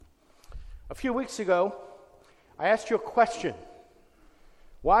A few weeks ago, I asked you a question.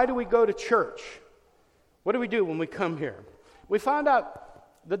 Why do we go to church? What do we do when we come here? We found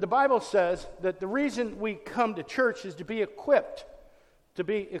out that the Bible says that the reason we come to church is to be equipped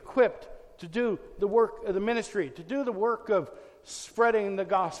to do the work of the ministry, to do the work of spreading the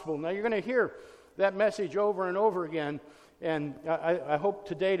gospel. Now, you're going to hear that message over and over again, and I hope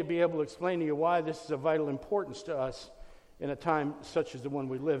today to be able to explain to you why this is of vital importance to us in a time such as the one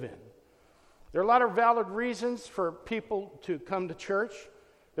we live in. There are a lot of valid reasons for people to come to church.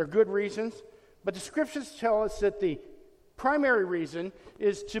 They're good reasons. But the scriptures tell us that the primary reason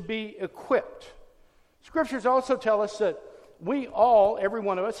is to be equipped. Scriptures also tell us that we all, every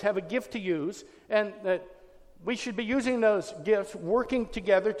one of us, have a gift to use, and that we should be using those gifts, working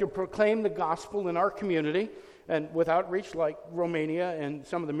together to proclaim the gospel in our community, and with outreach like Romania and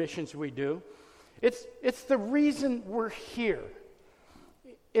some of the missions we do. It's the reason we're here.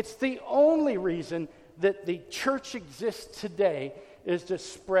 It's the only reason that the church exists today is to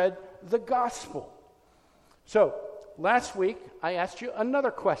spread the gospel. So, last week, I asked you another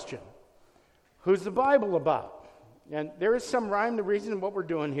question. Who's the Bible about? And there is some rhyme to reason in what we're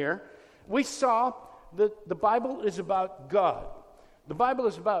doing here. We saw that the Bible is about God. The Bible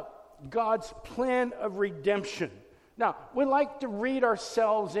is about God's plan of redemption. Now, we like to read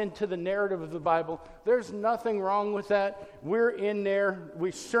ourselves into the narrative of the Bible. There's nothing wrong with that. We're in there.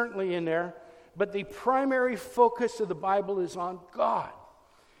 We're certainly in there. But the primary focus of the Bible is on God.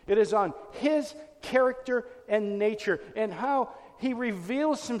 It is on His character and nature and how He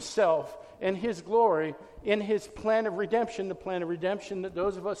reveals Himself and His glory in His plan of redemption, the plan of redemption that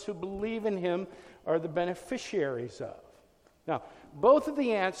those of us who believe in Him are the beneficiaries of. Now, both of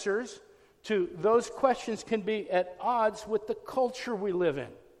the answers to those questions can be at odds with the culture we live in.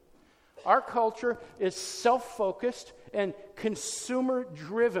 Our culture is self-focused and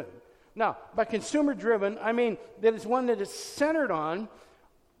consumer-driven. Now, by consumer-driven, I mean that it's one that is centered on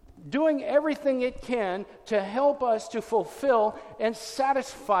doing everything it can to help us to fulfill and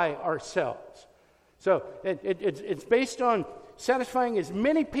satisfy ourselves. So it's based on satisfying as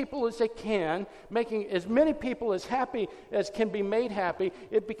many people as they can, making as many people as happy as can be made happy.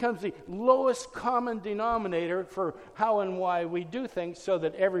 It becomes the lowest common denominator for how and why we do things so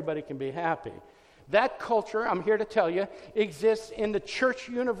that everybody can be happy. That culture, I'm here to tell you, exists in the Church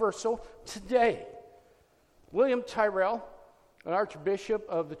Universal today. William Tyrrell, an archbishop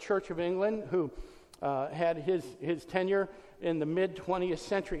of the Church of England who had his tenure in the mid-20th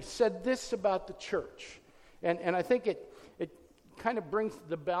century, said this about the church. And I think it kind of brings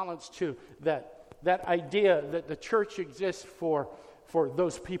the balance to that idea that the church exists for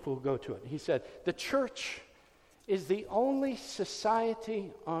those people who go to it. He said, the church is the only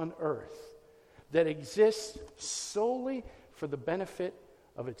society on earth that exists solely for the benefit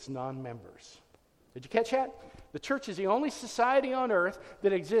of its non-members. Did you catch that? The church is the only society on earth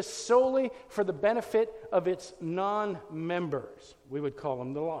that exists solely for the benefit of its non-members. We would call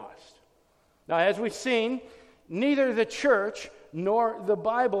them the lost. Now, as we've seen, neither the church nor the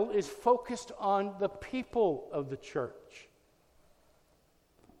Bible is focused on the people of the church.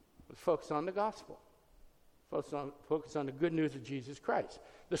 It's focused on the gospel. Focused on the good news of Jesus Christ.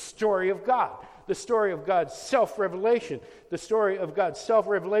 The story of God. The story of God's self-revelation. The story of God's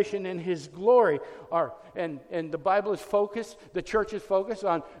self-revelation in His glory. And the Bible is focused, the church is focused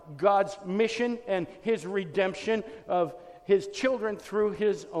on God's mission and His redemption of His children through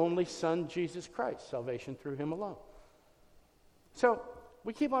His only Son, Jesus Christ. Salvation through Him alone. So,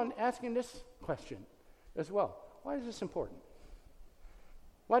 we keep on asking this question as well. Why is this important?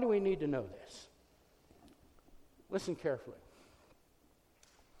 Why do we need to know this? Listen carefully.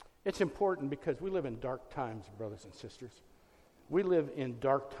 It's important because we live in dark times, brothers and sisters. We live in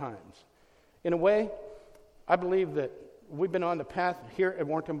dark times. In a way, I believe that we've been on the path here at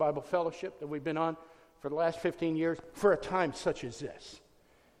Warrenton Bible Fellowship that we've been on for the last 15 years for a time such as this.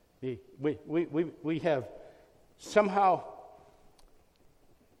 We have somehow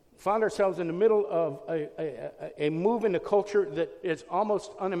found ourselves in the middle of a move in the culture that is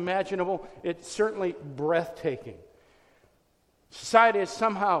almost unimaginable. It's certainly breathtaking. Society has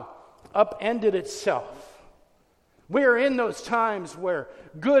somehow upended itself. We are in those times where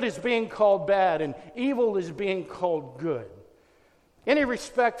good is being called bad and evil is being called good. Any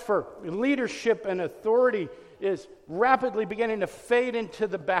respect for leadership and authority is rapidly beginning to fade into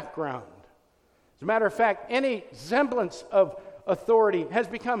the background. As a matter of fact, any semblance of authority has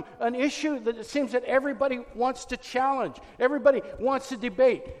become an issue that it seems that everybody wants to challenge. Everybody wants to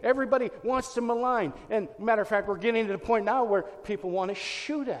debate. Everybody wants to malign. And matter of fact, we're getting to the point now where people want to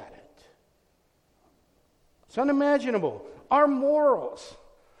shoot at it. It's unimaginable. Our morals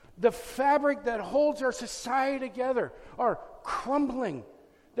The fabric that holds our society together are crumbling.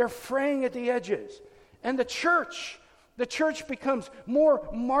 They're fraying at the edges. And the church becomes more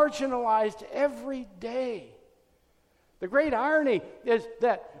marginalized every day. The great irony is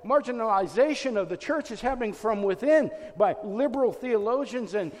that marginalization of the church is happening from within by liberal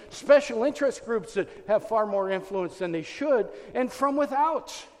theologians and special interest groups that have far more influence than they should, and from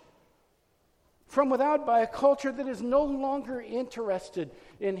without. From without by a culture that is no longer interested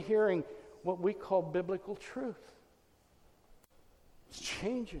in hearing what we call biblical truth. It's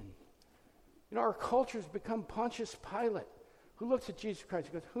changing. You know, our culture's become Pontius Pilate, who looks at Jesus Christ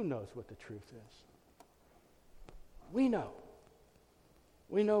and goes, who knows what the truth is? We know.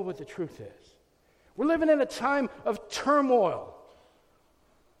 We know what the truth is. We're living in a time of turmoil.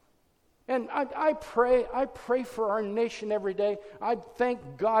 And I pray for our nation every day. I thank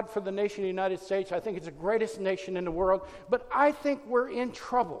God for the nation of the United States. I think it's the greatest nation in the world. But I think we're in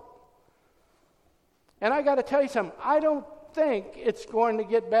trouble. And I got to tell you something. I don't think it's going to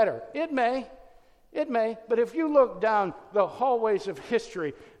get better. It may, but if you look down the hallways of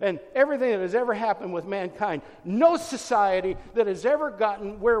history and everything that has ever happened with mankind, no society that has ever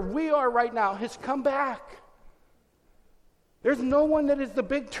gotten where we are right now has come back. There's no one that is the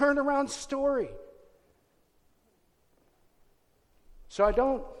big turnaround story. So I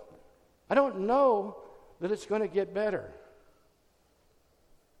don't know that it's going to get better.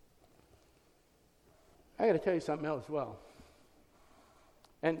 I got to tell you something else as well.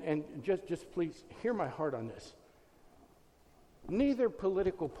 And just please hear my heart on this. Neither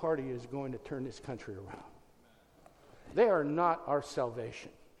political party is going to turn this country around. They are not our salvation.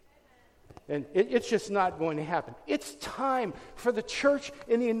 And it's just not going to happen. It's time for the church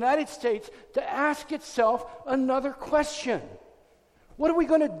in the United States to ask itself another question. What are we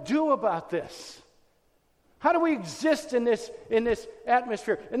going to do about this? How do we exist in this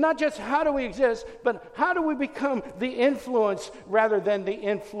atmosphere? And not just how do we exist, but how do we become the influence rather than the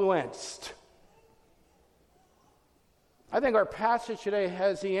influenced? I think our passage today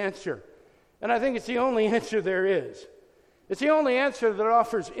has the answer. And I think it's the only answer there is. It's the only answer that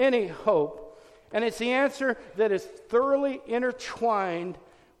offers any hope. And it's the answer that is thoroughly intertwined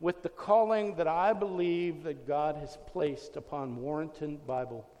with the calling that I believe that God has placed upon Warrenton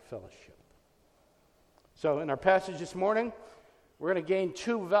Bible Fellowship. So in our passage this morning, we're going to gain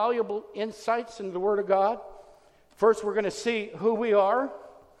two valuable insights into the Word of God. First, we're going to see who we are,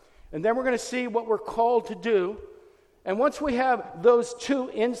 and then we're going to see what we're called to do. And once we have those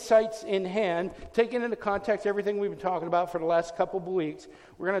two insights in hand, taking into context everything we've been talking about for the last couple of weeks,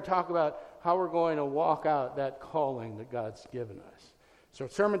 we're going to talk about how we're going to walk out that calling that God's given us. So our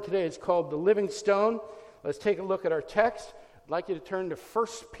sermon today is called The Living Stone. Let's take a look at our text. I'd like you to turn to 1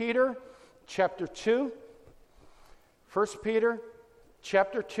 Peter chapter 2. 1 Peter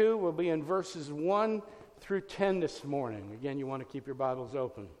chapter 2 will be in verses 1 through 10 this morning. Again, you want to keep your Bibles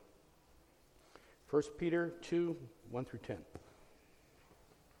open. 1 Peter 2, 1 through 10.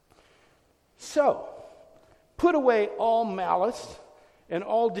 So, put away all malice and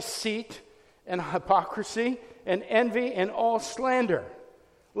all deceit and hypocrisy and envy and all slander.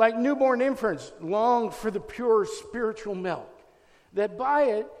 Like newborn infants, long for the pure spiritual milk, that by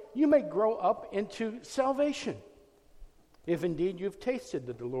it you may grow up into salvation, if indeed you've tasted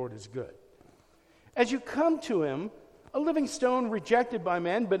that the Lord is good. As you come to him, a living stone rejected by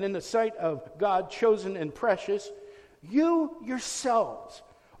men, but in the sight of God chosen and precious, you yourselves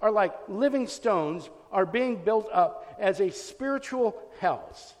are like living stones, are being built up as a spiritual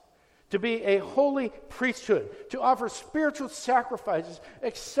house, to be a holy priesthood, to offer spiritual sacrifices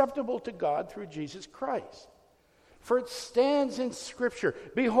acceptable to God through Jesus Christ. For it stands in Scripture,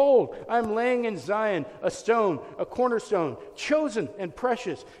 behold, I am laying in Zion a stone, a cornerstone, chosen and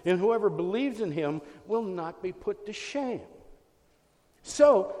precious, and whoever believes in him will not be put to shame.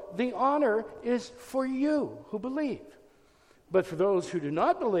 So the honor is for you who believe. But for those who do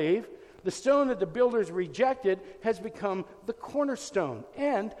not believe, the stone that the builders rejected has become the cornerstone,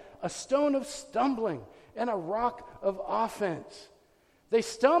 and a stone of stumbling, and a rock of offense. They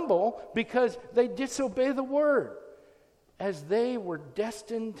stumble because they disobey the word, as they were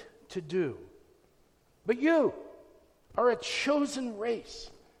destined to do. But you are a chosen race,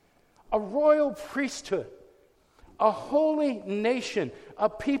 a royal priesthood, a holy nation, a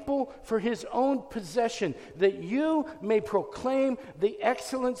people for his own possession, that you may proclaim the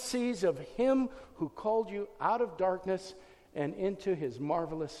excellencies of him who called you out of darkness and into his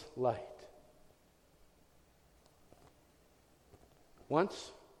marvelous light.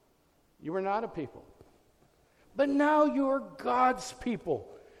 Once you were not a people, but now you are God's people.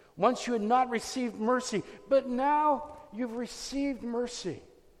 Once you had not received mercy, but now you've received mercy.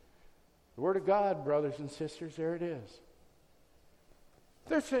 The Word of God, brothers and sisters, there it is.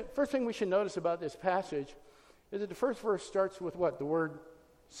 First thing we should notice about this passage is that the first verse starts with what? The word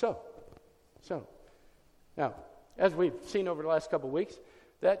so. So. Now, as we've seen over the last couple of weeks,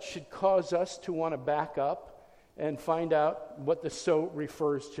 that should cause us to want to back up and find out what the so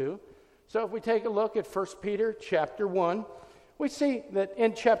refers to. So if we take a look at 1 Peter chapter 1, we see that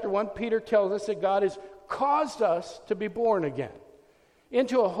in chapter 1, Peter tells us that God has caused us to be born again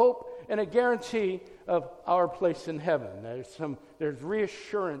into a hope and a guarantee of our place in heaven. There's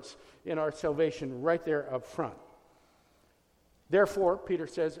reassurance in our salvation right there up front. Therefore, Peter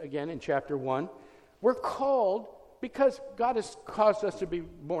says again in chapter 1, we're called because God has caused us to be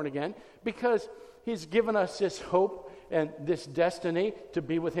born again, because He's given us this hope and this destiny to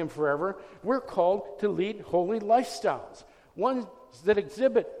be with Him forever. We're called to lead holy lifestyles, ones that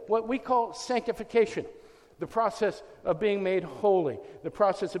exhibit what we call sanctification, the process of being made holy, the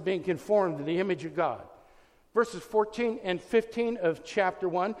process of being conformed to the image of God. Verses 14 and 15 of chapter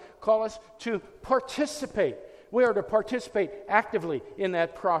 1 call us to participate. We are to participate actively in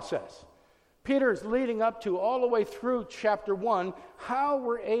that process. Peter is leading up to, all the way through chapter 1, how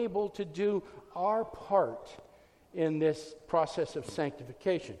we're able to do our part in this process of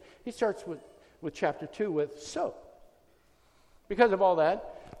sanctification. He starts with chapter 2 with so. Because of all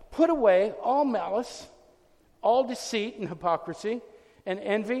that, put away all malice, all deceit and hypocrisy, and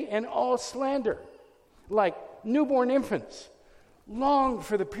envy, and all slander. Like newborn infants, long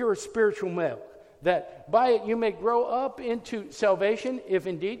for the pure spiritual milk, that by it you may grow up into salvation, if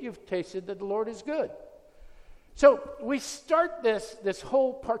indeed you've tasted that the Lord is good. So we start this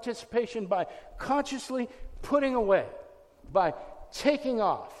whole participation by consciously putting away, by taking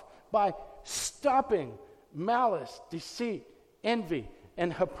off, by stopping malice, deceit, envy,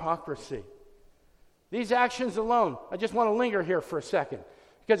 and hypocrisy. These actions alone, I just want to linger here for a second,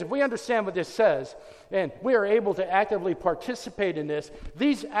 because if we understand what this says, and we are able to actively participate in this,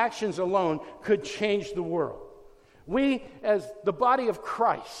 these actions alone could change the world. We, as the body of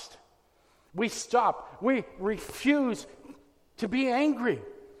Christ, we refuse to be angry.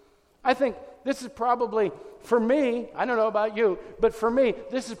 I think this is probably, for me, I don't know about you, but for me,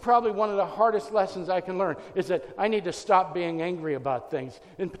 this is probably one of the hardest lessons I can learn, is that I need to stop being angry about things,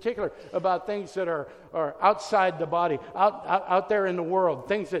 in particular about things that are outside the body, out there in the world,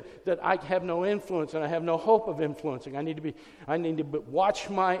 things that I have no influence and I have no hope of influencing. I need to watch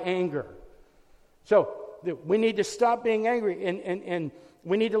my anger. So we need to stop being angry, and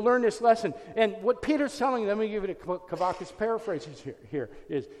we need to learn this lesson. And what Peter's telling them, let me give it a Kavakis paraphrases here,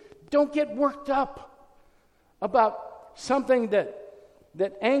 is don't get worked up about something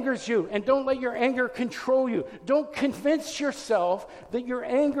that angers you, and don't let your anger control you. Don't convince yourself that your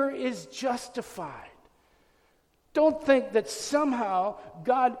anger is justified. Don't think that somehow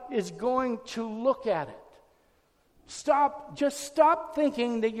God is going to look at it. Stop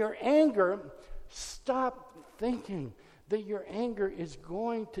thinking that your anger is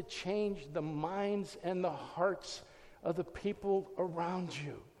going to change the minds and the hearts of the people around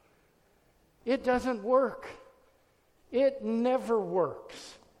you. It doesn't work. It never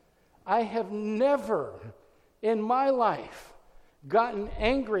works. I have never in my life gotten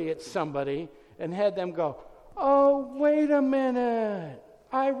angry at somebody and had them go, "Oh, wait a minute.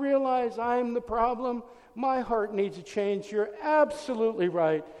 I realize I'm the problem. My heart needs a change. You're absolutely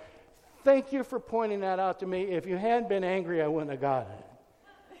right. Thank you for pointing that out to me. If you hadn't been angry, I wouldn't have got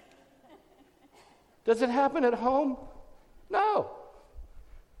it." Does it happen at home? No.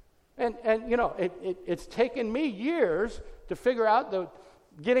 And you know, it's taken me years to figure out that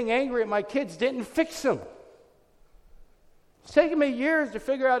getting angry at my kids didn't fix them. It's taken me years to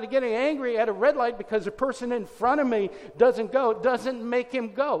figure out that getting angry at a red light because the person in front of me doesn't make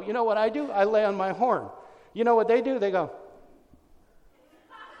him go. You know what I do? I lay on my horn. You know what they do? They go.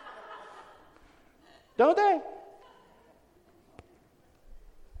 Don't they?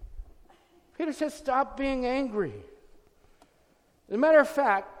 Peter says, stop being angry. As a matter of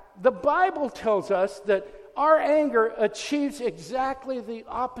fact, the Bible tells us that our anger achieves exactly the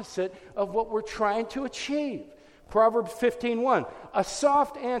opposite of what we're trying to achieve. Proverbs 15:1, a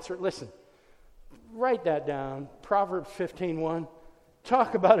soft answer. Listen, write that down. Proverbs 15:1.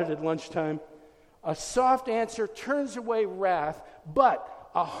 Talk about it at lunchtime. A soft answer turns away wrath, but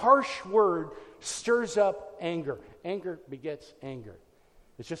a harsh word stirs up anger. Anger begets anger.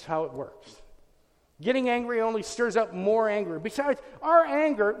 It's just how it works. Getting angry only stirs up more anger. Besides, our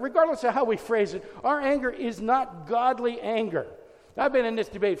anger, regardless of how we phrase it, our anger is not godly anger. I've been in this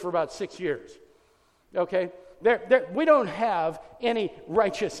debate for about 6 years. Okay? We don't have any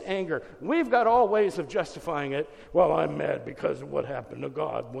righteous anger. We've got all ways of justifying it. Well, I'm mad because of what happened to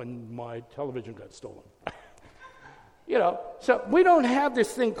God when my television got stolen. So we don't have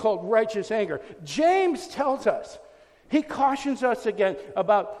this thing called righteous anger. James tells us, he cautions us again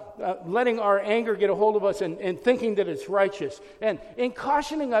about letting our anger get a hold of us and thinking that it's righteous. And in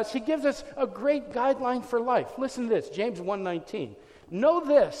cautioning us, he gives us a great guideline for life. Listen to this, James 1:19. Know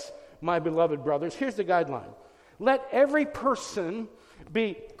this, my beloved brothers. Here's the guideline. Let every person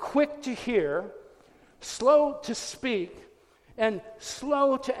be quick to hear, slow to speak, and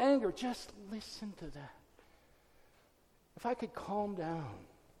slow to anger. Just listen to that. If I could calm down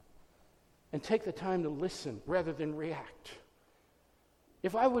and take the time to listen rather than react.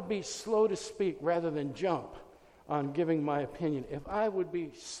 If I would be slow to speak rather than jump on giving my opinion. If I would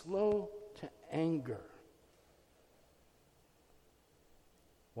be slow to anger.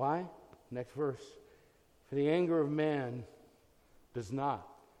 Why? Next verse. For the anger of man does not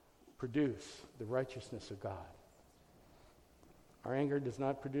produce the righteousness of God. Our anger does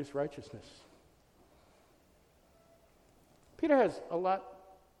not produce righteousness. Peter has a lot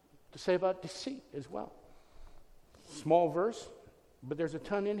to say about deceit as well. Small verse, but there's a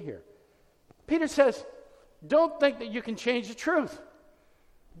ton in here. Peter says, don't think that you can change the truth.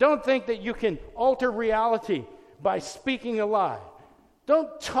 Don't think that you can alter reality by speaking a lie.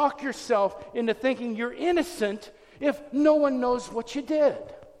 Don't talk yourself into thinking you're innocent if no one knows what you did.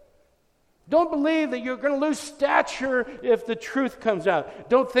 Don't believe that you're going to lose stature if the truth comes out.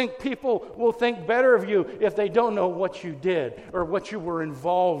 Don't think people will think better of you if they don't know what you did or what you were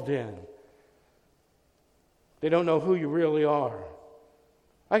involved in. They don't know who you really are.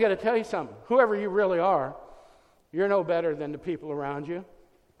 I got to tell you something. Whoever you really are, you're no better than the people around you.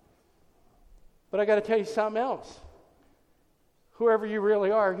 But I got to tell you something else. Whoever you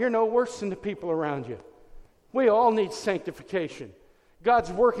really are, you're no worse than the people around you. We all need sanctification.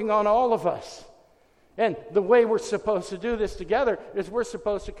 God's working on all of us. And the way we're supposed to do this together is we're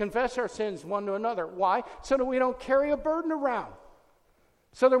supposed to confess our sins one to another. Why? So that we don't carry a burden around.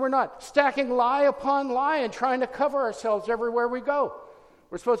 So that we're not stacking lie upon lie and trying to cover ourselves everywhere we go.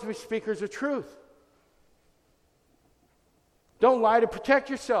 We're supposed to be speakers of truth. Don't lie to protect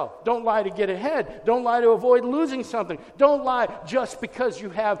yourself. Don't lie to get ahead. Don't lie to avoid losing something. Don't lie just because you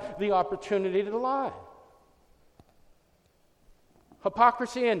have the opportunity to lie.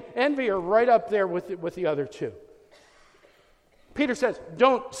 Hypocrisy and envy are right up there with the other two. Peter says,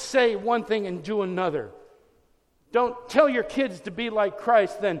 don't say one thing and do another. Don't tell your kids to be like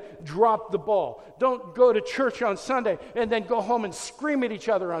Christ, then drop the ball. Don't go to church on Sunday and then go home and scream at each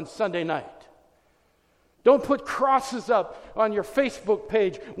other on Sunday night. Don't put crosses up on your Facebook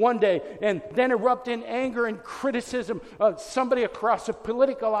page one day and then erupt in anger and criticism of somebody across a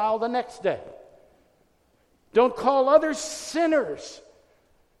political aisle the next day. Don't call others sinners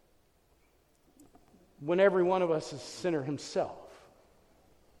when every one of us is a sinner himself.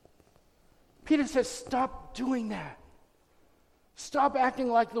 Peter says, stop doing that. Stop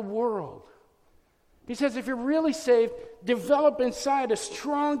acting like the world. He says, if you're really saved, develop inside a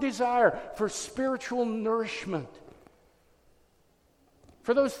strong desire for spiritual nourishment,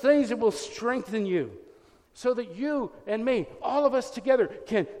 for those things that will strengthen you, so that you and me, all of us together,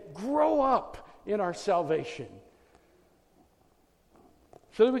 can grow up in our salvation,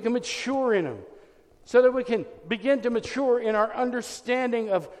 so that we can mature in Him, so that we can begin to mature in our understanding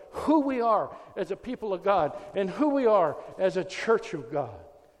of who we are as a people of God and who we are as a church of God,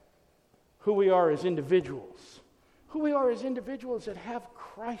 who we are as individuals that have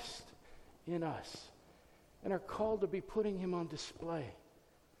Christ in us and are called to be putting Him on display.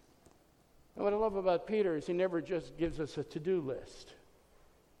 And what I love about Peter is he never just gives us a to-do list.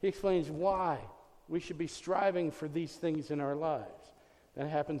 He explains why we should be striving for these things in our lives. That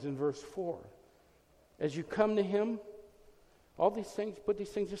happens in verse 4. As you come to Him, all these things, put these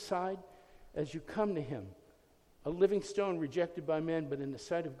things aside. As you come to Him, a living stone rejected by men, but in the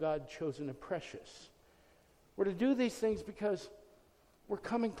sight of God chosen and precious. We're to do these things because we're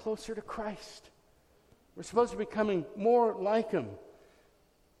coming closer to Christ. We're supposed to be becoming more like Him.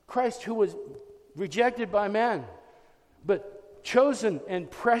 Christ, who was rejected by man, but chosen and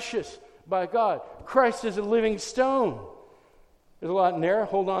precious by God. Christ is a living stone. There's a lot in there.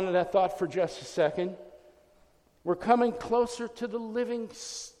 Hold on to that thought for just a second. We're coming closer to the living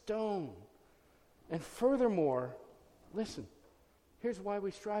stone. And furthermore, listen, here's why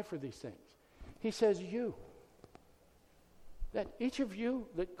we strive for these things. He says you. That each of you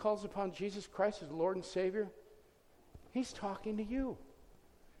that calls upon Jesus Christ as Lord and Savior, He's talking to you.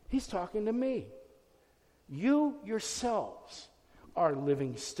 He's talking to me. You yourselves are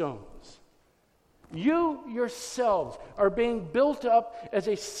living stones. You yourselves are being built up as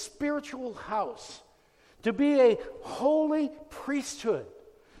a spiritual house, to be a holy priesthood,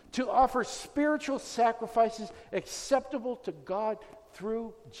 to offer spiritual sacrifices acceptable to God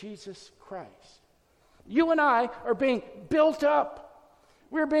through Jesus Christ. You and I are being built up.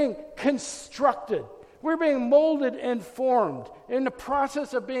 We're being constructed. We're being molded and formed in the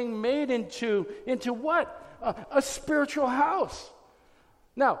process of being made into what? A spiritual house.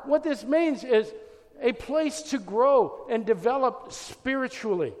 Now, what this means is a place to grow and develop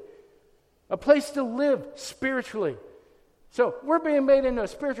spiritually, a place to live spiritually. So we're being made into a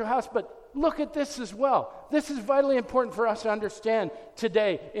spiritual house, but look at this as well. This is vitally important for us to understand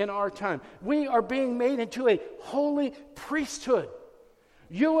today in our time. We are being made into a holy priesthood.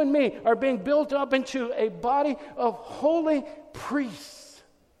 You and me are being built up into a body of holy priests.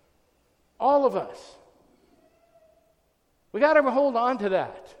 All of us. We got to hold on to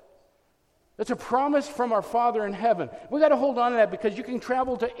that. It's a promise from our Father in heaven. We got to hold on to that, because you can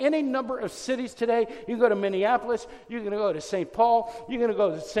travel to any number of cities today. You can go to Minneapolis. You can go to St. Paul. You can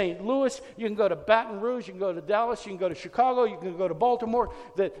go to St. Louis. You can go to Baton Rouge. You can go to Dallas. You can go to Chicago. You can go to Baltimore.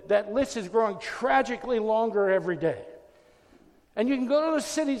 That list is growing tragically longer every day. And you can go to those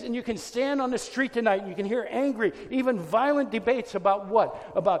cities and you can stand on the street tonight and you can hear angry, even violent debates about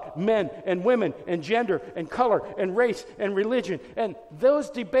what? About men and women and gender and color and race and religion. And those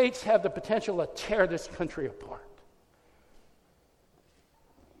debates have the potential to tear this country apart.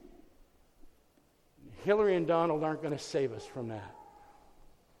 Hillary and Donald aren't going to save us from that.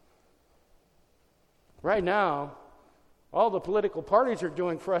 Right now, all the political parties are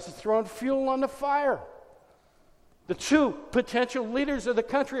doing for us is throwing fuel on the fire. The two potential leaders of the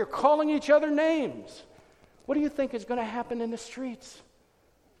country are calling each other names. What do you think is going to happen in the streets?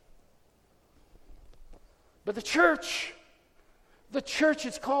 But the church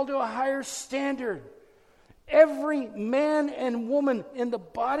is called to a higher standard. Every man and woman in the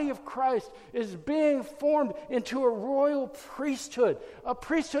body of Christ is being formed into a royal priesthood, a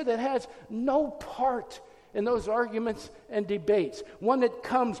priesthood that has no part in those arguments and debates, one that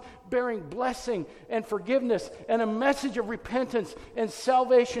comes bearing blessing and forgiveness and a message of repentance and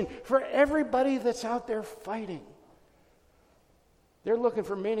salvation for everybody that's out there fighting. They're looking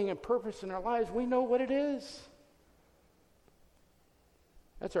for meaning and purpose in their lives. We know what it is.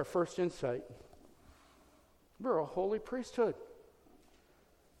 That's our first insight. We're a holy priesthood.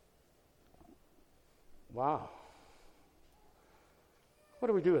 Wow. What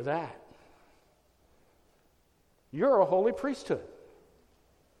do we do with that? You're a holy priesthood.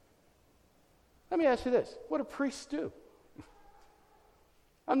 Let me ask you this. What do priests do?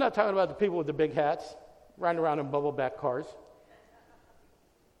 I'm not talking about the people with the big hats riding around in bubble-back cars.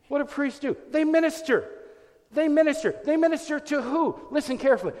 What do priests do? They minister. They minister. They minister to who? Listen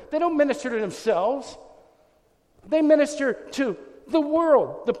carefully. They don't minister to themselves. They minister to the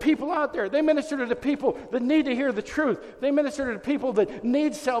world, the people out there. They minister to the people that need to hear the truth. They minister to the people that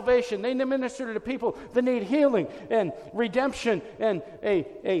need salvation. They minister to the people that need healing and redemption and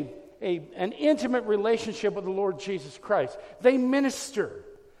an intimate relationship with the Lord Jesus Christ. They minister.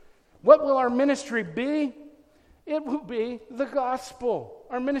 What will our ministry be? It will be the gospel.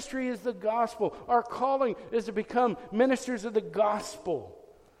 Our ministry is the gospel. Our calling is to become ministers of the gospel.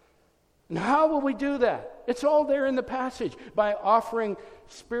 And how will we do that? It's all there in the passage. By offering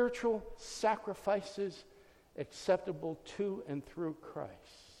spiritual sacrifices acceptable to and through Christ.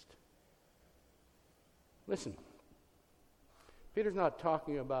 Listen, Peter's not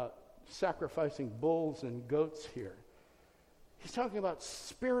talking about sacrificing bulls and goats here. He's talking about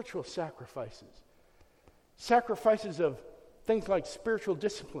spiritual sacrifices. Sacrifices of things like spiritual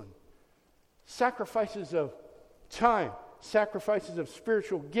discipline. Sacrifices of time. Sacrifices of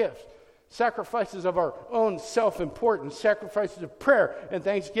spiritual gifts. Sacrifices of our own self-importance, sacrifices of prayer and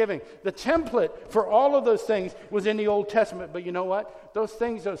thanksgiving. The template for all of those things was in the Old Testament. But you know what? Those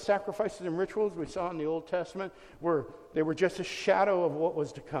things, those sacrifices and rituals we saw in the Old Testament, were just a shadow of what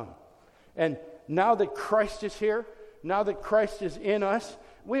was to come. And now that Christ is here, now that Christ is in us,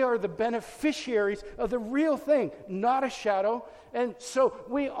 we are the beneficiaries of the real thing, not a shadow. And so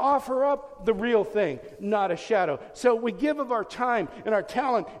we offer up the real thing, not a shadow. So we give of our time and our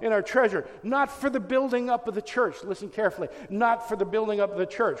talent and our treasure, not for the building up of the church. Listen carefully. Not for the building up of the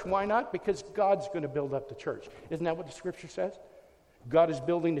church. Why not? Because God's going to build up the church. Isn't that what the scripture says? God is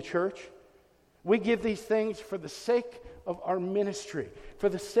building the church. We give these things for the sake of our ministry, for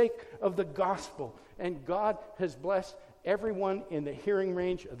the sake of the gospel. And God has blessed everyone in the hearing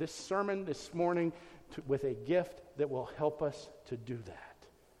range of this sermon this morning with a gift that will help us to do that.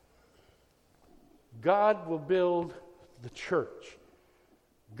 God will build the church.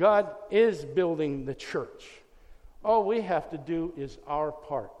 God is building the church. All we have to do is our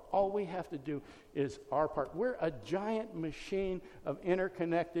part. All we have to do is our part. We're a giant machine of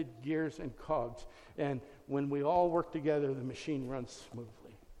interconnected gears and cogs. And when we all work together, the machine runs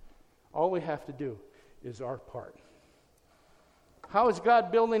smoothly. All we have to do is our part. How is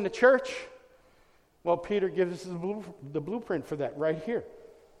God building the church? Well, Peter gives us the blueprint for that right here.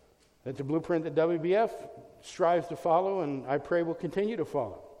 That's a blueprint that WBF strives to follow, and I pray will continue to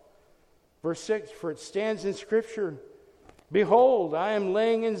follow. Verse 6, for it stands in Scripture, behold, I am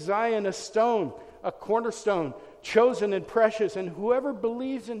laying in Zion a stone, a cornerstone, chosen and precious, and whoever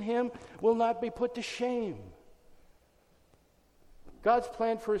believes in him will not be put to shame. God's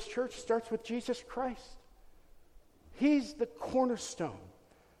plan for his church starts with Jesus Christ. He's the cornerstone.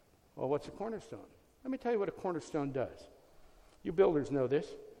 Well, what's a cornerstone? Let me tell you what a cornerstone does. You builders know this.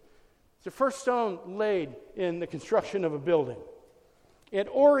 It's the first stone laid in the construction of a building. It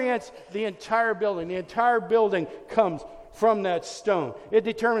orients the entire building. The entire building comes from that stone. It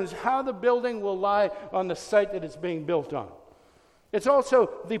determines how the building will lie on the site that it's being built on. It's also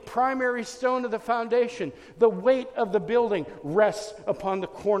the primary stone of the foundation. The weight of the building rests upon the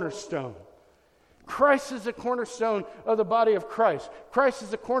cornerstone. Christ is the cornerstone of the body of Christ. Christ is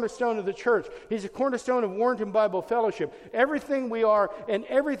the cornerstone of the church. He's the cornerstone of Warrenton Bible Fellowship. Everything we are and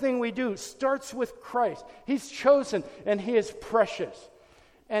everything we do starts with Christ. He's chosen and he is precious.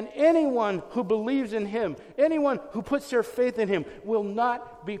 And anyone who believes in him, anyone who puts their faith in him, will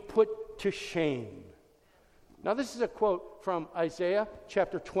not be put to shame. Now, this is a quote from Isaiah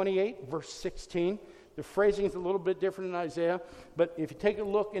chapter 28, verse 16. The phrasing is a little bit different in Isaiah, but if you take a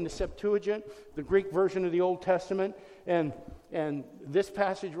look in the Septuagint, the Greek version of the Old Testament, and this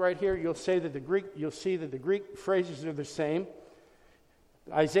passage right here, you'll see that the Greek phrases are the same.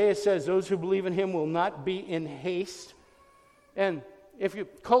 Isaiah says, "Those who believe in him will not be in haste." And if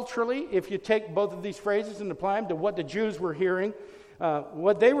you take both of these phrases and apply them to what the Jews were hearing,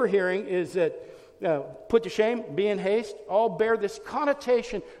 what they were hearing is that put to shame, be in haste, all bear this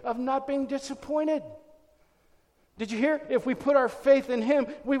connotation of not being disappointed. Did you hear? If we put our faith in him,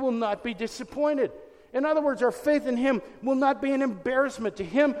 we will not be disappointed. In other words, our faith in him will not be an embarrassment to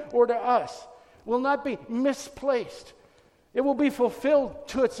him or to us, will not be misplaced. It will be fulfilled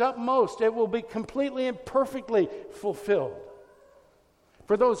to its utmost. It will be completely and perfectly fulfilled.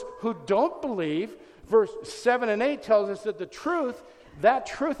 For those who don't believe, verse 7 and 8 tells us that that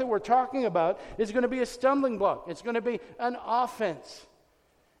truth that we're talking about is going to be a stumbling block. It's going to be an offense.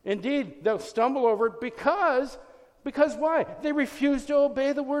 Indeed, they'll stumble over it because why? They refuse to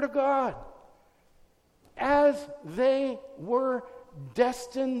obey the word of God. As they were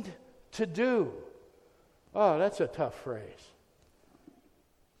destined to do. Oh, that's a tough phrase.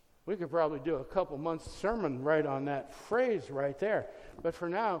 We could probably do a couple months sermon right on that phrase right there. But for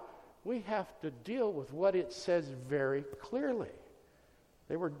now, we have to deal with what it says very clearly.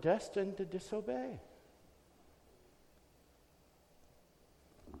 They were destined to disobey.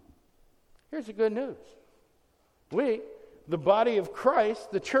 Here's the good news. We, the body of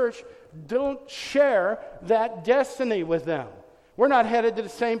Christ, the church, don't share that destiny with them. We're not headed to the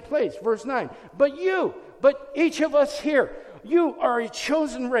same place. Verse 9. But each of us here, you are a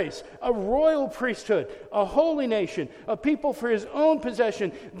chosen race, a royal priesthood, a holy nation, a people for his own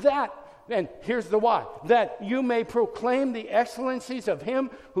possession, and here's the why, that you may proclaim the excellencies of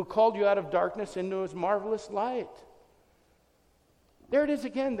him who called you out of darkness into his marvelous light. There it is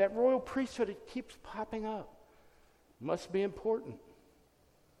again, that royal priesthood, it keeps popping up. Must be important.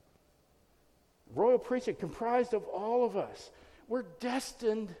 Royal priesthood comprised of all of us. We're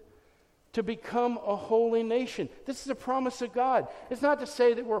destined to become a holy nation. This is a promise of God. It's not to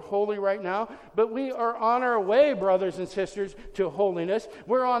say that we're holy right now, but we are on our way, brothers and sisters, to holiness.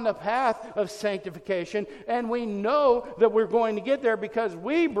 We're on the path of sanctification, and we know that we're going to get there because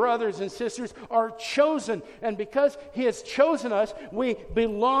we, brothers and sisters, are chosen. And because he has chosen us, we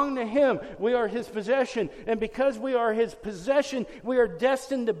belong to him. We are his possession. And because we are his possession, we are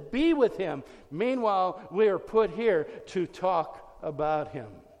destined to be with him. Meanwhile, we are put here to talk about him.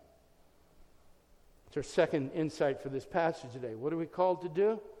 It's our second insight for this passage today. What are we called to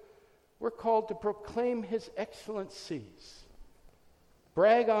do? We're called to proclaim his excellencies.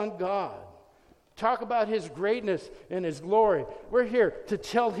 Brag on God. Talk about his greatness and his glory. We're here to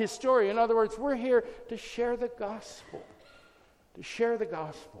tell his story. In other words, we're here to share the gospel. To share the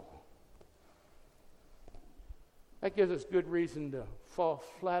gospel. That gives us good reason to fall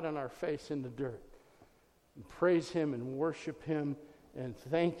flat on our face in the dirt and praise him and worship him and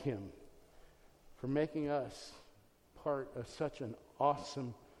thank him for making us part of such an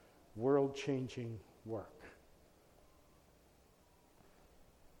awesome, world-changing work.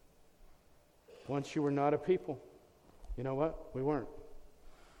 Once you were not a people. You know what? We weren't.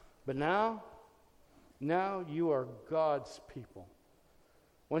 But now you are God's people.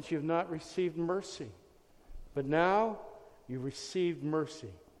 Once you've not received mercy, but now you've received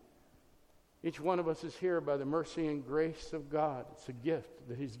mercy. Each one of us is here by the mercy and grace of God. It's a gift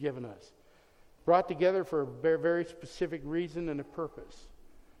that He's given us. Brought together for a very specific reason and a purpose.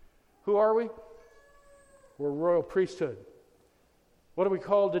 Who are we? We're a royal priesthood. What are we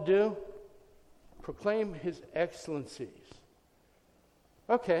called to do? Proclaim His excellencies.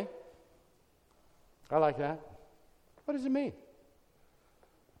 Okay. I like that. What does it mean?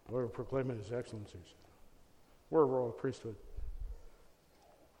 We're proclaiming His excellencies. We're a royal priesthood.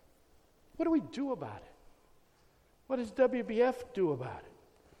 What do we do about it? What does WBF do about it?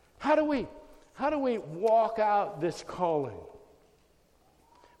 How do we walk out this calling?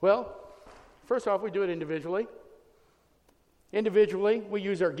 Well, first off, we do it individually. Individually, we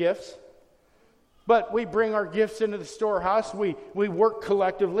use our gifts. But we bring our gifts into the storehouse. We work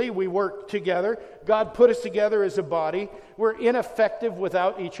collectively. We work together. God put us together as a body. We're ineffective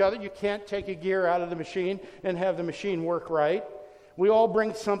without each other. You can't take a gear out of the machine and have the machine work right. We all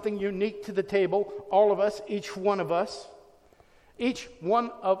bring something unique to the table. All of us, each one of us. Each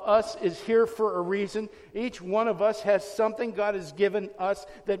one of us is here for a reason. Each one of us has something God has given us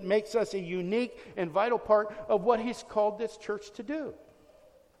that makes us a unique and vital part of what He's called this church to do.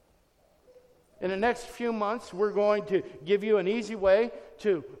 In the next few months, we're going to give you an easy way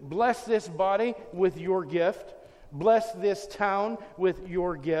to bless this body with your gift. Bless this town with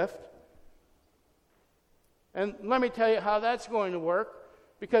your gift. And let me tell you how that's going to work.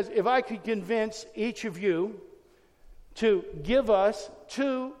 Because if I could convince each of you to give us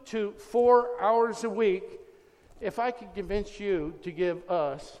 2 to 4 hours a week, if I could convince you to give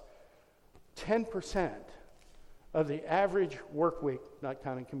us 10% of the average work week, not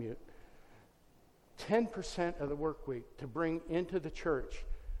counting commute, 10% of the work week to bring into the church,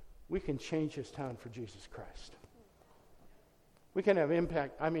 we can change this town for Jesus Christ. We can have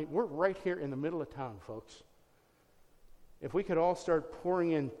impact. I mean, we're right here in the middle of town, folks. If we could all start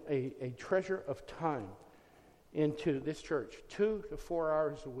pouring in a treasure of time into this church, 2 to 4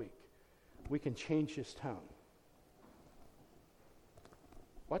 hours a week, we can change this town.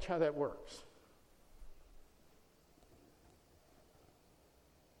 Watch how that works.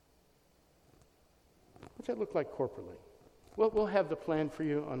 What's that look like corporately? We'll have the plan for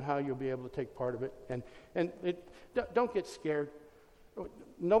you on how you'll be able to take part of it. And don't get scared.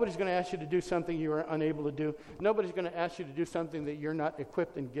 Nobody's going to ask you to do something you are unable to do. Nobody's going to ask you to do something that you're not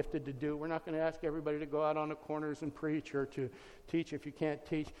equipped and gifted to do. We're not going to ask everybody to go out on the corners and preach or to teach if you can't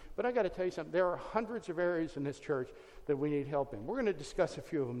teach. But I got to tell you something. There are hundreds of areas in this church that we need help in. We're going to discuss a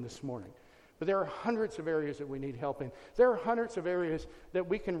few of them this morning. But there are hundreds of areas that we need help in. There are hundreds of areas that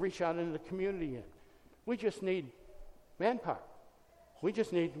we can reach out into the community in. We just need manpower. We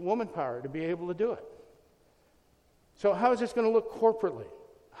just need woman power to be able to do it. So how is this going to look corporately?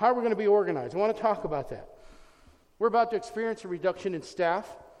 How are we going to be organized? I want to talk about that. We're about to experience a reduction in staff.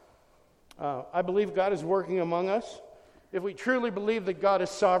 I believe God is working among us. If we truly believe that God is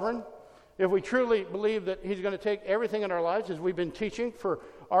sovereign, if we truly believe that He's going to take everything in our lives, as we've been teaching, for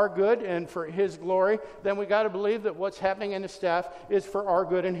our good and for His glory, then we got to believe that what's happening in the staff is for our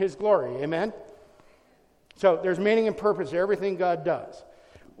good and His glory. Amen? So there's meaning and purpose to everything God does.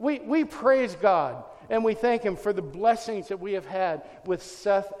 We praise God and we thank Him for the blessings that we have had with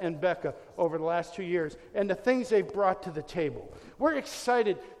Seth and Becca over the last 2 years and the things they've brought to the table. We're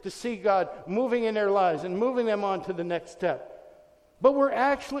excited to see God moving in their lives and moving them on to the next step. But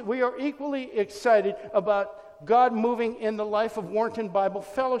we are equally excited about God moving in the life of Warrenton Bible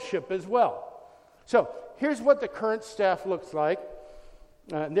Fellowship as well. So here's what the current staff looks like.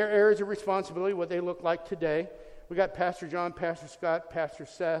 Their areas of responsibility, what they look like today. We got Pastor John, Pastor Scott, Pastor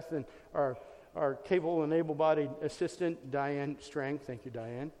Seth, and our cable and able-bodied assistant, Diane Strang. Thank you,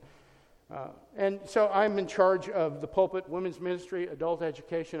 Diane. And so I'm in charge of the pulpit, women's ministry, adult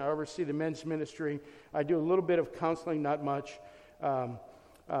education. I oversee the men's ministry. I do a little bit of counseling, not much.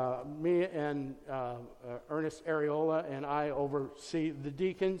 Me and Ernest Areola and I oversee the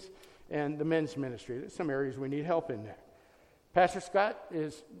deacons and the men's ministry. There's some areas we need help in there. Pastor Scott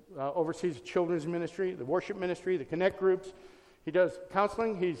oversees the children's ministry, the worship ministry, the connect groups. He does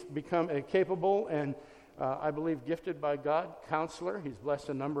counseling. He's become a capable and, I believe, gifted by God counselor. He's blessed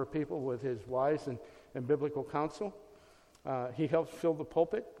a number of people with his wise and biblical counsel. He helps fill the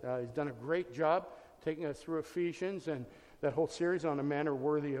pulpit. He's done a great job taking us through Ephesians and that whole series on a manner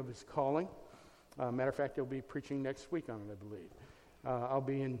worthy of his calling. Matter of fact, he'll be preaching next week on it, I believe. I'll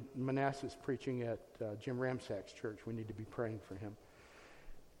be in Manassas preaching at Jim Ramsack's church. We need to be praying for him.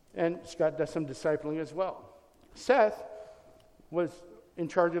 And Scott does some discipling as well. Seth was in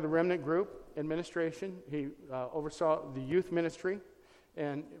charge of the remnant group administration. He oversaw the youth ministry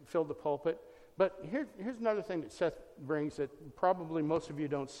and filled the pulpit. But here's another thing that Seth brings that probably most of you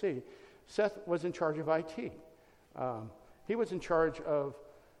don't see. Seth was in charge of IT. He was in charge of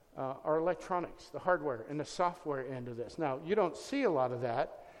our electronics, the hardware, and the software end of this. Now, you don't see a lot of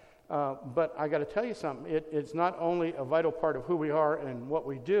that, but I got to tell you something. It's not only a vital part of who we are and what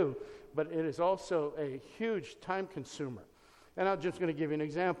we do, but it is also a huge time consumer. And I'm just going to give you an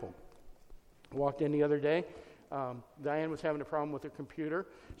example. I walked in the other day. Diane was having a problem with her computer.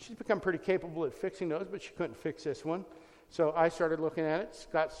 She's become pretty capable at fixing those, but she couldn't fix this one. So I started looking at it.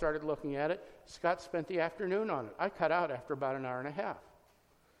 Scott started looking at it. Scott spent the afternoon on it. I cut out after about an hour and a half.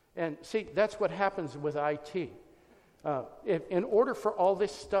 And see, that's what happens with IT. In order for all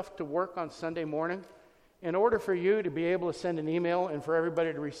this stuff to work on Sunday morning, in order for you to be able to send an email and for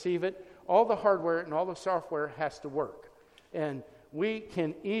everybody to receive it, all the hardware and all the software has to work. And we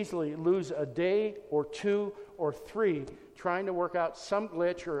can easily lose a day or 2 or 3 trying to work out some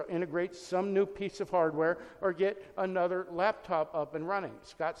glitch or integrate some new piece of hardware or get another laptop up and running.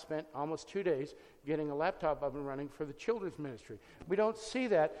 Scott spent almost 2 days getting a laptop up and running for the children's ministry. We don't see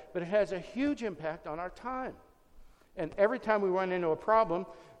that, but it has a huge impact on our time. And every time we run into a problem,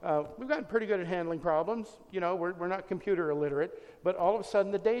 we've gotten pretty good at handling problems. You know, we're not computer illiterate, but all of a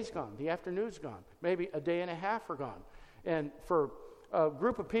sudden the day's gone, the afternoon's gone, maybe a day and a half are gone. And for a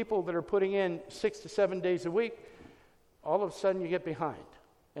group of people that are putting in 6 to 7 days a week, all of a sudden you get behind,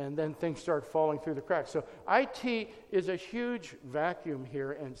 and then things start falling through the cracks. So IT is a huge vacuum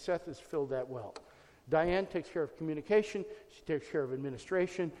here, and Seth has filled that well. Diane takes care of communication. She takes care of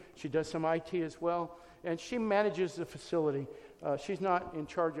administration. She does some IT as well, and she manages the facility. She's not in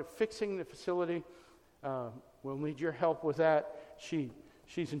charge of fixing the facility. We'll need your help with that.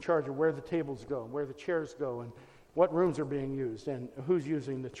 She's in charge of where the tables go, where the chairs go, and what rooms are being used, and who's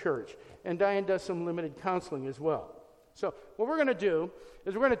using the church. And Diane does some limited counseling as well. So what we're going to do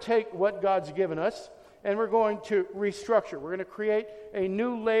is we're going to take what God's given us, and we're going to restructure. We're going to create a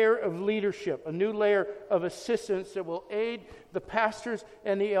new layer of leadership, a new layer of assistance that will aid the pastors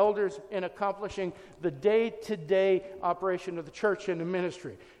and the elders in accomplishing the day-to-day operation of the church and the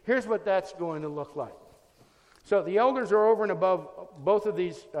ministry. Here's what that's going to look like. So the elders are over and above both of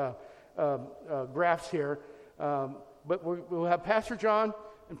these graphs here. But we'll have Pastor John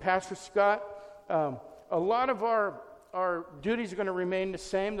and Pastor Scott. A lot of our duties are going to remain the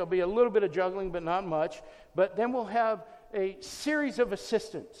same. There'll be a little bit of juggling, but not much. But then we'll have a series of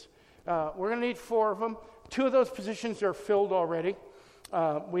assistants. We're going to need 4 of them. 2 of those positions are filled already.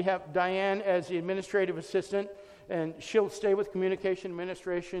 We have Diane as the administrative assistant, and she'll stay with communication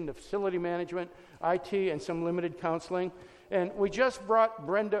administration, the facility management, IT, and some limited counseling. And we just brought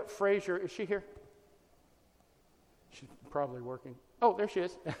Brenda Frazier. Is she here? She's probably working. Oh, there she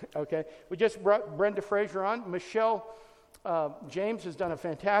is. Okay. We just brought Brenda Frazier on. Michelle James has done a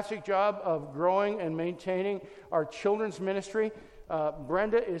fantastic job of growing and maintaining our children's ministry.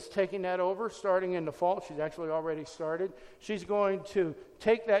 Brenda is taking that over starting in the fall. She's actually already started. She's going to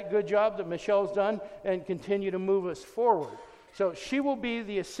take that good job that Michelle's done and continue to move us forward. So she will be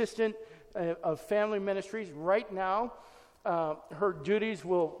the assistant of family ministries right now. Her duties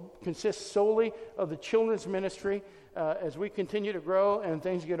will consist solely of the children's ministry. As we continue to grow and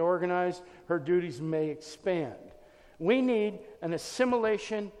things get organized, her duties may expand. We need an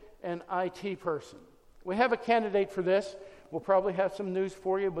assimilation and IT person. We have a candidate for this. We'll probably have some news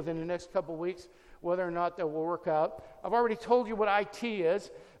for you within the next couple weeks, whether or not that will work out. I've already told you what IT is,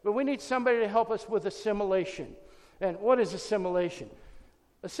 but we need somebody to help us with assimilation. And what is assimilation?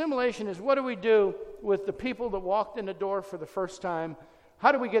 Assimilation is what do we do with the people that walked in the door for the first time?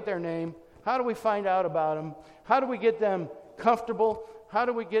 How do we get their name? How do we find out about them? How do we get them comfortable? How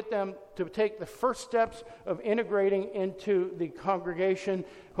do we get them to take the first steps of integrating into the congregation,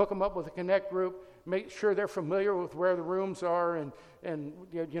 hook them up with a connect group, make sure they're familiar with where the rooms are and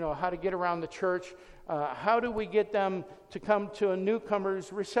you know how to get around the church? How do we get them to come to a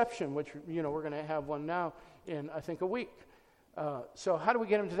newcomer's reception, which you know we're going to have one now in I think a week. So how do we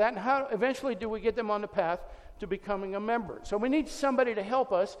get them to that? And how eventually do we get them on the path to becoming a member? So we need somebody to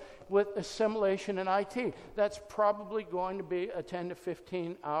help us with assimilation and IT. That's probably going to be a 10 to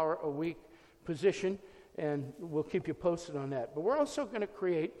 15 hour a week position, and we'll keep you posted on that. But we're also going to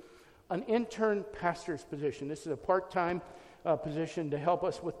create an intern pastor's position. This is a part-time position to help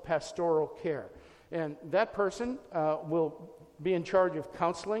us with pastoral care. And that person will be in charge of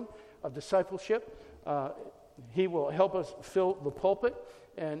counseling, of discipleship. He will help us fill the pulpit,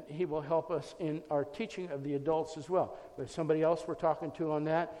 and he will help us in our teaching of the adults as well. There's somebody else we're talking to on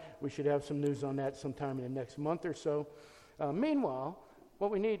that. We should have some news on that sometime in the next month or so. Meanwhile,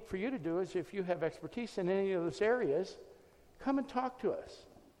 what we need for you to do is, if you have expertise in any of those areas, come and talk to us.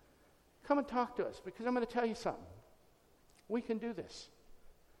 Come and talk to us, because I'm going to tell you something. We can do this.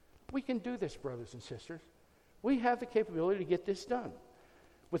 We can do this, brothers and sisters. We have the capability to get this done.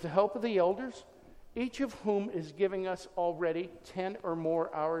 With the help of the elders, each of whom is giving us already 10 or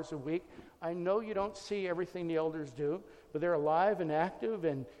more hours a week. I know you don't see everything the elders do, but they're alive and active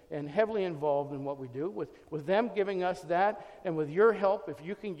and heavily involved in what we do. With them giving us that, and with your help, if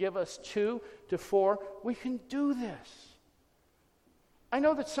you can give us 2 to 4, we can do this. I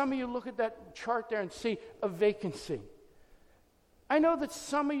know that some of you look at that chart there and see a vacancy. I know that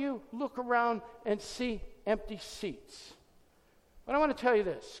some of you look around and see empty seats. But I want to tell you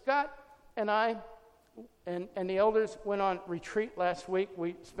this. Scott and I and the elders went on retreat last week.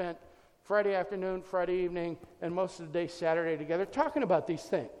 We spent Friday afternoon, Friday evening, and most of the day Saturday together talking about these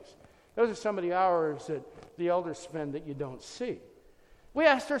things. Those are some of the hours that the elders spend that you don't see. We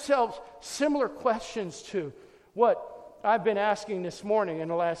asked ourselves similar questions to what I've been asking this morning in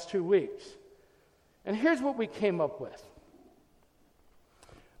the last 2 weeks. And here's what we came up with.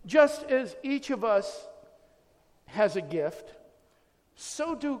 Just as each of us has a gift,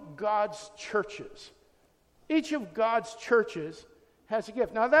 so do God's churches. Each of God's churches has a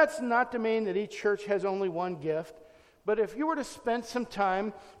gift. Now, that's not to mean that each church has only one gift, but if you were to spend some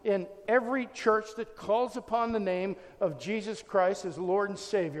time in every church that calls upon the name of Jesus Christ as Lord and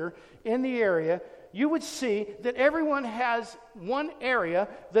Savior in the area, you would see that everyone has one area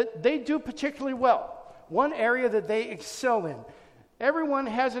that they do particularly well, one area that they excel in. Everyone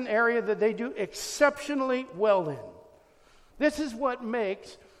has an area that they do exceptionally well in. This is what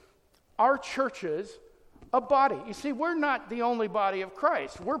makes our churches a body. You see, we're not the only body of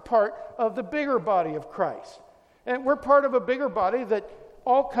Christ. We're part of the bigger body of Christ. And we're part of a bigger body that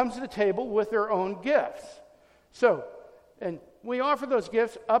all comes to the table with their own gifts. So, and we offer those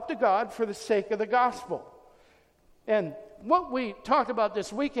gifts up to God for the sake of the gospel. And what we talked about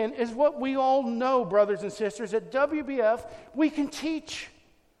this weekend is what we all know, brothers and sisters. At WBF, we can teach.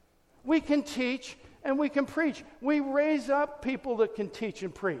 We can teach and we can preach. We raise up people that can teach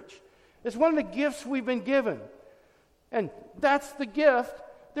and preach. It's one of the gifts we've been given. And that's the gift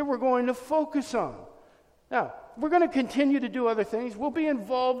that we're going to focus on. Now, we're going to continue to do other things. We'll be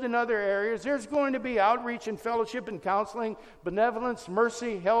involved in other areas. There's going to be outreach and fellowship and counseling, benevolence,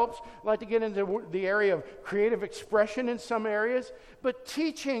 mercy, helps. I'd like to get into the area of creative expression in some areas. But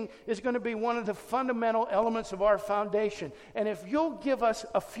teaching is going to be one of the fundamental elements of our foundation. And if you'll give us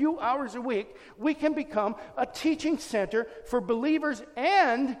a few hours a week, we can become a teaching center for believers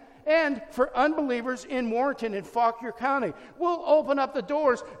and for unbelievers in Warrenton and Fauquier County. We'll open up the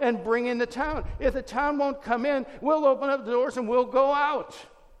doors and bring in the town. If the town won't come in, we'll open up the doors and we'll go out.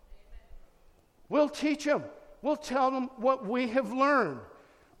 We'll teach them. We'll tell them what we have learned.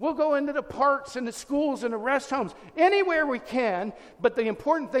 We'll go into the parks and the schools and the rest homes, anywhere we can. But the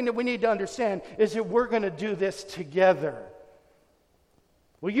important thing that we need to understand is that we're going to do this together.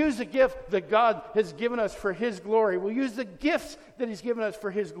 We'll use the gift that God has given us for His glory. We'll use the gifts that He's given us for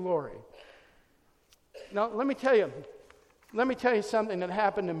His glory. Now, let me tell you something that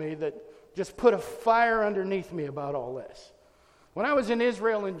happened to me that just put a fire underneath me about all this. When I was in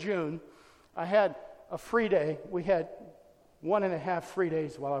Israel in June, I had a free day. We had 1.5 free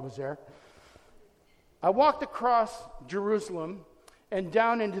days while I was there. I walked across Jerusalem and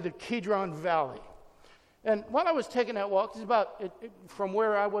down into the Kidron Valley. And while I was taking that walk, it's about, from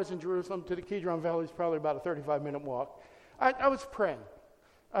where I was in Jerusalem to the Kidron Valley is probably about a 35-minute walk. I was praying.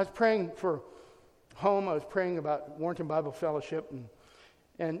 I was praying for home. I was praying about Warrenton Bible Fellowship.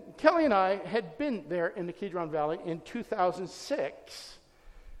 And Kelly and I had been there in the Kidron Valley in 2006.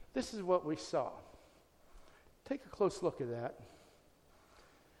 This is what we saw. Take a close look at that.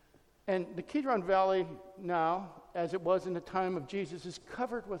 And the Kidron Valley now, as it was in the time of Jesus, is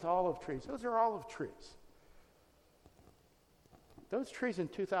covered with olive trees. Those are olive trees. Those trees in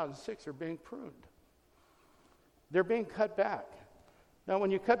 2006 are being pruned. They're being cut back. Now,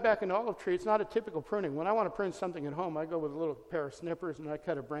 when you cut back an olive tree, it's not a typical pruning. When I want to prune something at home, I go with a little pair of snippers, and I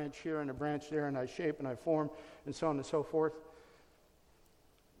cut a branch here and a branch there, and I shape and I form, and so on and so forth.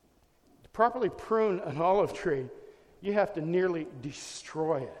 To properly prune an olive tree, you have to nearly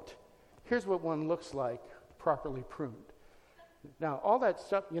destroy it. Here's what one looks like properly pruned. Now, all that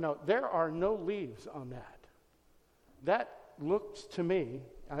stuff, there are no leaves on that. That looks to me,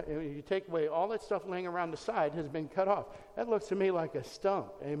 you take away all that stuff laying around the side has been cut off. That looks to me like a stump.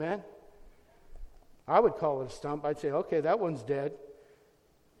 Amen? I would call it a stump. I'd say, okay, that one's dead.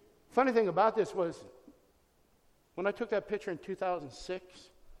 Funny thing about this was, when I took that picture in 2006,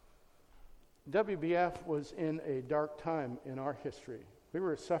 WBF was in a dark time in our history. We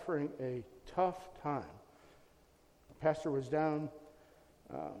were suffering a tough time. The pastor was down.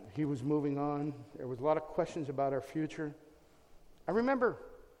 He was moving on. There was a lot of questions about our future. I remember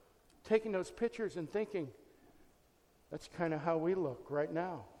taking those pictures and thinking, that's kind of how we look right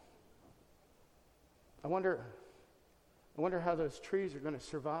now. I wonder how those trees are going to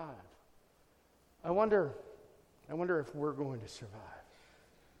survive. I wonder if we're going to survive.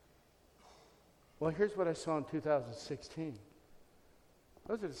 Well, here's what I saw in 2016.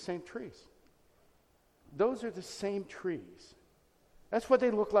 Those are the same trees. Those are the same trees. That's what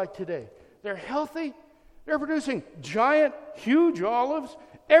they look like today. They're healthy. They're producing giant, huge olives.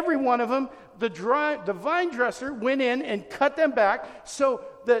 Every one of them, the vine dresser went in and cut them back so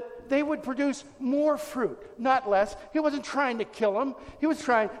that they would produce more fruit, not less. He wasn't trying to kill them. He was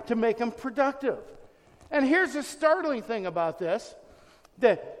trying to make them productive. And here's the startling thing about this,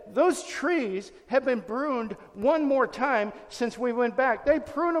 that those trees have been pruned one more time since we went back. They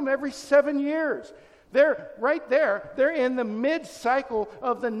prune them every 7 years. They're right there. They're in the mid-cycle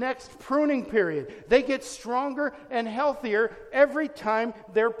of the next pruning period. They get stronger and healthier every time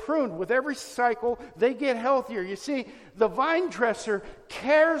they're pruned. With every cycle, they get healthier. You see, the vine dresser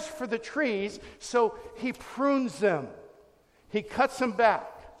cares for the trees, so he prunes them. He cuts them back.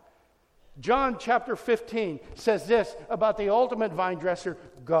 John chapter 15 says this about the ultimate vine dresser,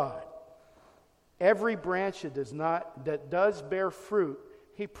 God. Every branch that does bear fruit,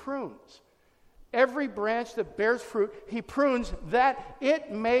 he prunes. Every branch that bears fruit, he prunes that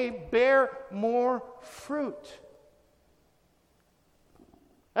it may bear more fruit.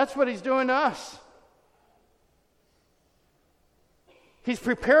 That's what he's doing to us. He's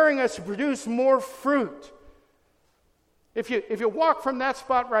preparing us to produce more fruit. If you walk from that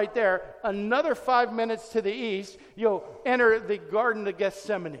spot right there, another 5 minutes to the east, you'll enter the Garden of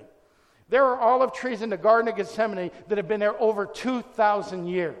Gethsemane. There are olive trees in the Garden of Gethsemane that have been there over 2,000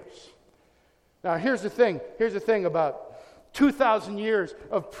 years. Now, here's the thing about 2,000 years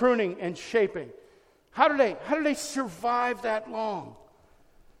of pruning and shaping. How do they survive that long?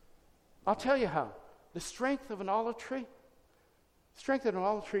 I'll tell you how. The strength of an olive tree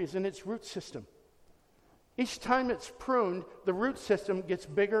is in its root system. Each time it's pruned, the root system gets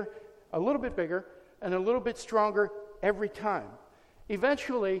bigger, a little bit bigger, and a little bit stronger every time.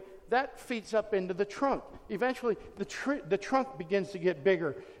 Eventually, that feeds up into the trunk. Eventually, the trunk begins to get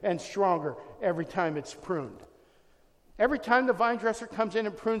bigger and stronger every time it's pruned. Every time the vine dresser comes in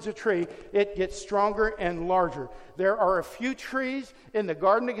and prunes a tree, it gets stronger and larger. There are a few trees in the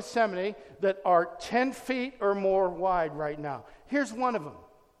Garden of Gethsemane that are 10 feet or more wide right now. Here's one of them.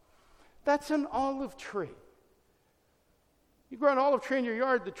 That's an olive tree. You grow an olive tree in your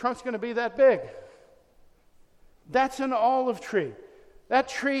yard, the trunk's going to be that big. That's an olive tree. That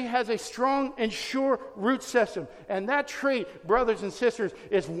tree has a strong and sure root system. And that tree, brothers and sisters,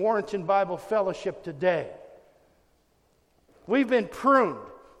 is Warrenton Bible Fellowship today. We've been pruned.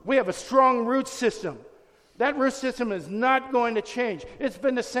 We have a strong root system. That root system is not going to change. It's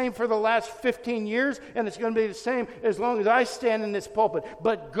been the same for the last 15 years, and it's going to be the same as long as I stand in this pulpit.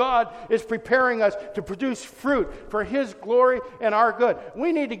 But God is preparing us to produce fruit for His glory and our good.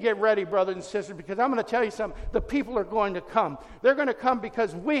 We need to get ready, brothers and sisters, because I'm going to tell you something. The people are going to come. They're going to come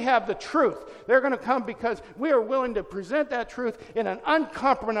because we have the truth. They're going to come because we are willing to present that truth in an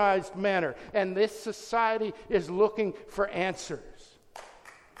uncompromised manner. And this society is looking for answers.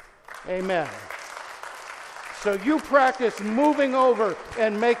 Amen. So you practice moving over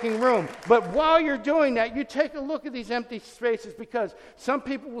and making room. But while you're doing that, you take a look at these empty spaces, because some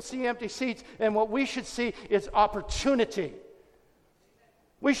people will see empty seats, and what we should see is opportunity.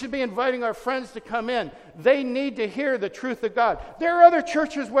 We should be inviting our friends to come in. They need to hear the truth of God. There are other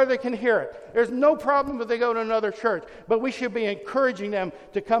churches where they can hear it. There's no problem if they go to another church, but we should be encouraging them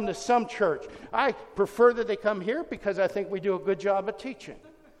to come to some church. I prefer that they come here because I think we do a good job of teaching.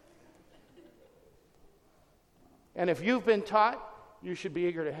 And if you've been taught, you should be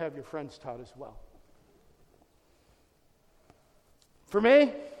eager to have your friends taught as well. For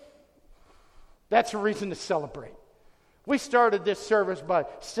me, that's a reason to celebrate. We started this service by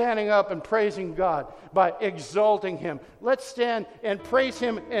standing up and praising God, by exalting Him. Let's stand and praise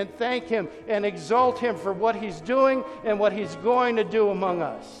Him and thank Him and exalt Him for what He's doing and what He's going to do among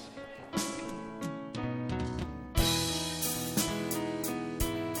us.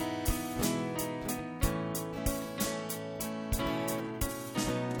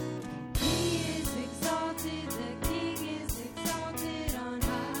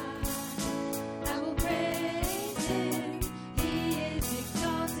 I will praise Him. He is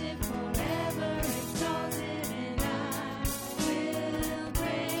exalted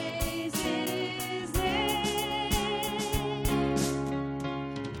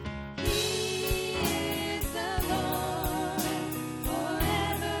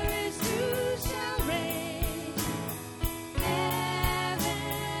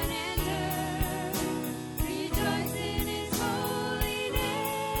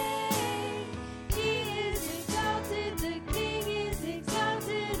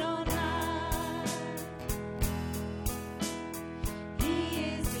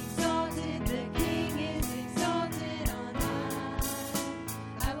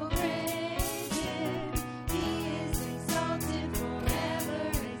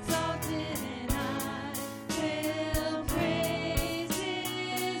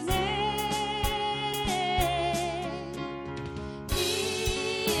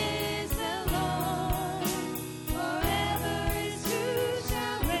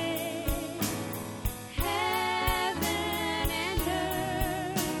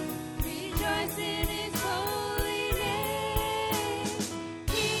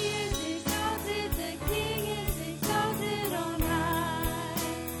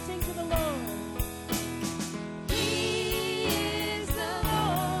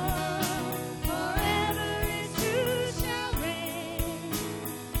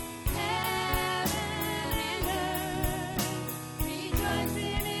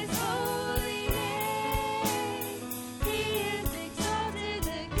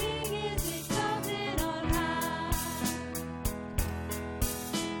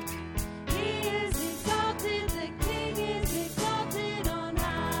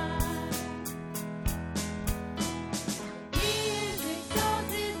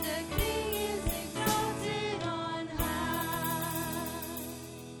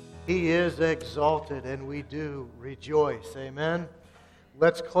He is exalted, and we do rejoice. Amen.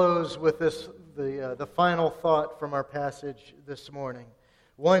 Let's close with this, the final thought from our passage this morning.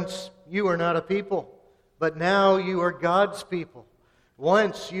 Once you were not a people, but now you are God's people.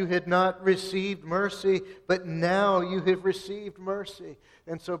 Once you had not received mercy, but now you have received mercy.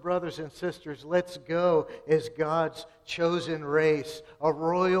 And so, brothers and sisters, let's go as God's chosen race, a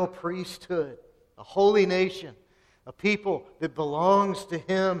royal priesthood, a holy nation, a people that belongs to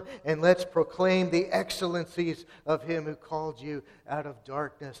Him, and let's proclaim the excellencies of Him who called you out of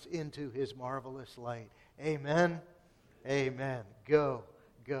darkness into His marvelous light. Amen. Amen. Go.